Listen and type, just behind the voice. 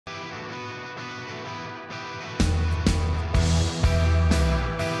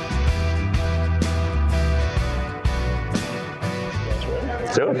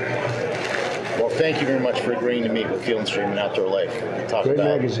Soon. Well, thank you very much for agreeing to meet with Field & Stream and Outdoor Life. Great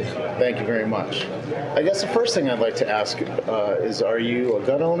magazine. Thank you very much. I guess the first thing I'd like to ask is, are you a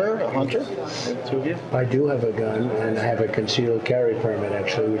gun owner, a hunter, the two of you? I do have a gun, and I have a concealed carry permit,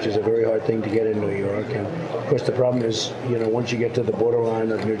 actually, which is a very hard thing to get in New York. And, of course, the problem is, once you get to the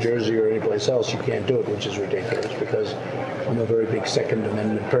borderline of New Jersey or anyplace else, you can't do it, which is ridiculous because I'm a very big Second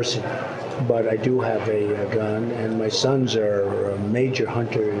Amendment person. But I do have a gun, and my sons are major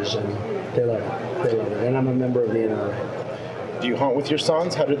hunters, and they love it. They love it. And I'm a member of the NRA. Do you hunt with your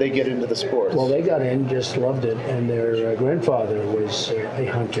sons? How did they get into the sport? Well, they got in, just loved it, and their grandfather was a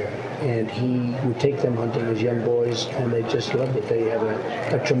hunter, and he would take them hunting as young boys, and they just loved it. They have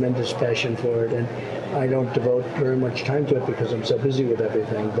a tremendous passion for it, and I don't devote very much time to it because I'm so busy with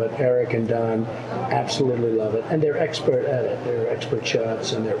everything, but Eric and Don absolutely love it, and they're expert at it. They're expert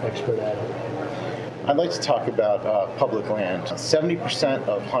shots, and they're expert at it. I'd like to talk about public land. 70%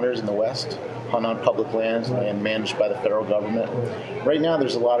 of hunters in the West hunt on public lands, land managed by the federal government. Right now,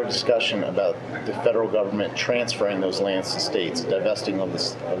 there's a lot of discussion about the federal government transferring those lands to states, divesting of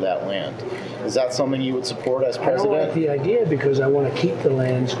that land. Is that something you would support as president? I don't like the idea because I want to keep the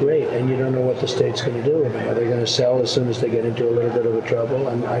lands great, and you don't know what the state's going to do with them. Are they going to sell as soon as they get into a little bit of a trouble?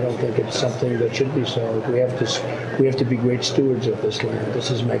 And I don't think it's something that should be sold. We have to be great stewards of this land.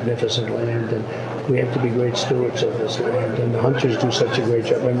 This is magnificent land, and we have to be great stewards of this land. And the hunters do such a great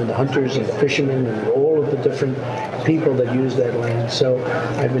job. I mean, the hunters and the fishermen and all of the different people that use that land. So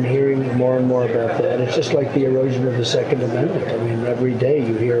I've been hearing more and more about that. It's just like the erosion of the Second Amendment. I mean, every day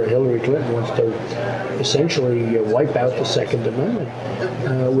you hear Hillary Clinton wants to essentially wipe out the Second Amendment.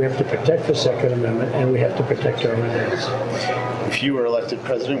 We have to protect the Second Amendment, and we have to protect our lands. If you were elected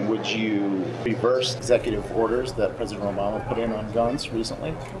president, would you reverse executive orders that President Obama put in on guns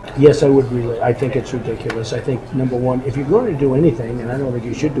recently? Yes, I would really. I think it's ridiculous. I think, number one, if you're going to do anything, and I don't think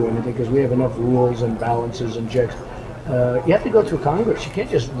you should do anything because we have enough rules and balances and checks, you have to go through Congress. You can't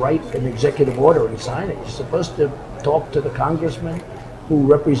just write an executive order and sign it. You're supposed to talk to the congressmen who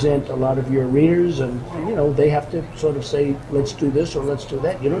represent a lot of your readers, and they have to sort of say, let's do this or let's do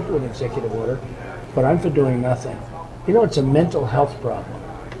that. You don't do an executive order, but I'm for doing nothing. It's a mental health problem,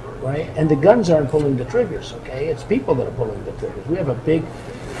 right? And the guns aren't pulling the triggers, okay? It's people that are pulling the triggers. We have a big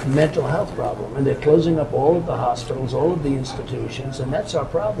mental health problem, and they're closing up all of the hospitals, all of the institutions, and that's our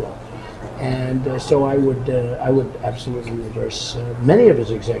problem. And so I would absolutely reverse many of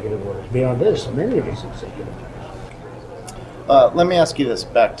his executive orders. Beyond this, many of his executive orders. Let me ask you this,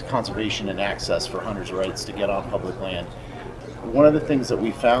 back to conservation and access for hunters' rights to get on public land. One of the things that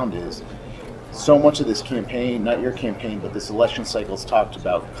we found is so much of this campaign, not your campaign, but this election cycle has talked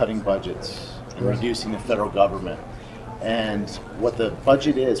about cutting budgets and reducing the federal government. And what the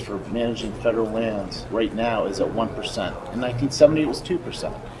budget is for managing federal lands right now is at 1%. In 1970, it was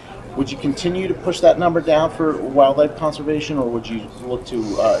 2%. Would you continue to push that number down for wildlife conservation, or would you look to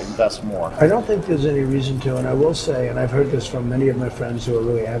invest more? I don't think there's any reason to, and I will say, and I've heard this from many of my friends who are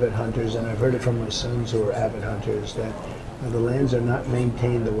really avid hunters, and I've heard it from my sons who are avid hunters, that the lands are not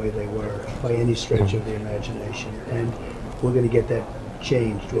maintained the way they were by any stretch of the imagination. And we're going to get that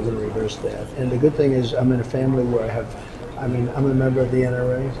changed. We're going to reverse that. And the good thing is I'm in a family where I'm a member of the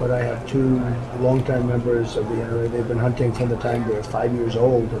NRA, but I have two longtime members of the NRA. They've been hunting from the time they were 5 years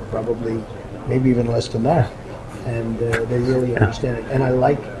old, or probably maybe even less than that. And they really understand it. And I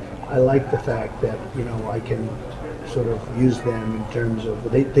like the fact that, I can sort of use them in terms of,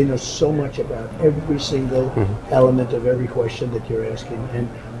 they know so much about every single element of every question that you're asking. And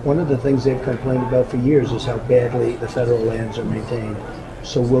one of the things they've complained about for years is how badly the federal lands are maintained.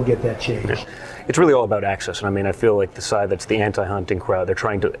 So we'll get that changed. It's really all about access, and I mean, I feel like the side that's the anti-hunting crowd, they're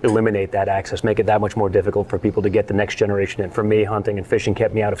trying to eliminate that access, make it that much more difficult for people to get the next generation in. For me, hunting and fishing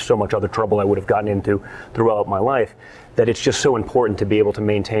kept me out of so much other trouble I would have gotten into throughout my life, that it's just so important to be able to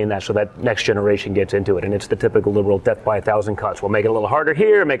maintain that so that next generation gets into it. And it's the typical liberal death by 1,000 cuts. We'll make it a little harder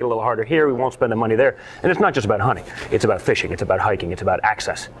here, make it a little harder here, we won't spend the money there. And it's not just about hunting, it's about fishing, it's about hiking, it's about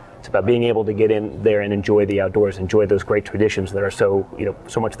access. It's about being able to get in there and enjoy the outdoors, enjoy those great traditions that are so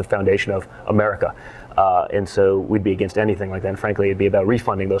much the foundation of America. And so we'd be against anything like that. And frankly, it'd be about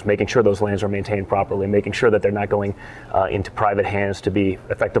refunding those, making sure those lands are maintained properly, making sure that they're not going into private hands to be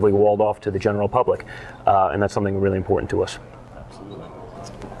effectively walled off to the general public. And that's something really important to us. Absolutely.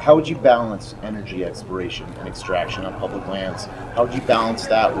 How would you balance energy exploration and extraction on public lands? How would you balance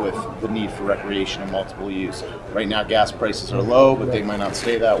that with the need for recreation and multiple use? Right now, gas prices are low, but they might not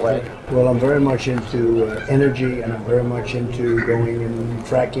stay that way. Well, I'm very much into energy, and I'm very much into going and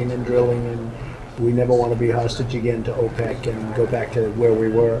fracking and drilling, and we never want to be hostage again to OPEC and go back to where we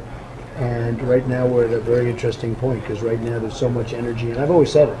were. And right now we're at a very interesting point because right now there's so much energy, and I've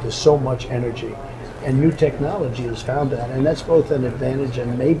always said it, there's so much energy. And new technology has found that, and that's both an advantage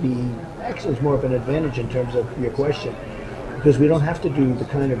and maybe, actually it's more of an advantage in terms of your question, because we don't have to do the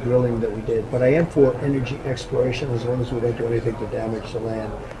kind of drilling that we did. But I am for energy exploration as long as we don't do anything to damage the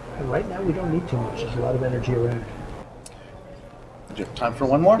land. And right now we don't need too much, there's a lot of energy around. Do you have time for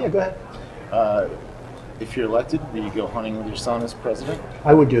one more? Yeah, go ahead. If you're elected, will you go hunting with your son as president?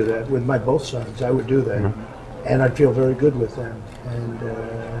 I would do that with my both sons. I would do that, and I'd feel very good with them. And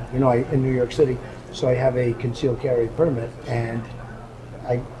you know, in New York City, so I have a concealed carry permit, and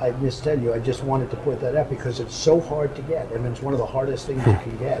I must tell you, I just wanted to point that out because it's so hard to get. I mean, it's one of the hardest things you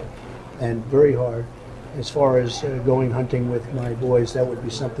can get, and very hard. As far as going hunting with my boys, that would be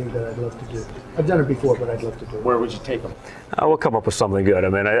something that I'd love to do. I've done it before, but I'd love to do it. Where would you take them? We'll come up with something good. I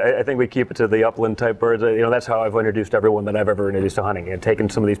mean, I think we keep it to the upland type birds. You know, that's how I've introduced everyone that I've ever introduced to hunting. You know, taking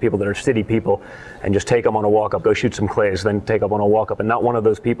some of these people that are city people and just take them on a walk up, go shoot some clays, then take them on a walk up. And not one of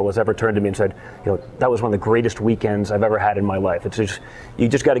those people has ever turned to me and said, you know, that was one of the greatest weekends I've ever had in my life. It's just, you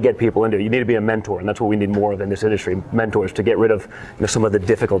just got to get people into it. You need to be a mentor, and that's what we need more of in this industry, mentors, to get rid of, you know, some of the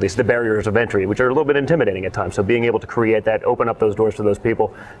difficulties, the barriers of entry, which are a little bit intimidating at times. So being able to create that, open up those doors to those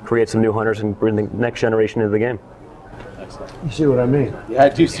people, create some new hunters, and bring the next generation into the game. Excellent. You see what I mean? Yeah, I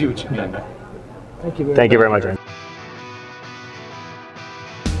do see what you mean. Thank you very much. Thank you very much, Aaron.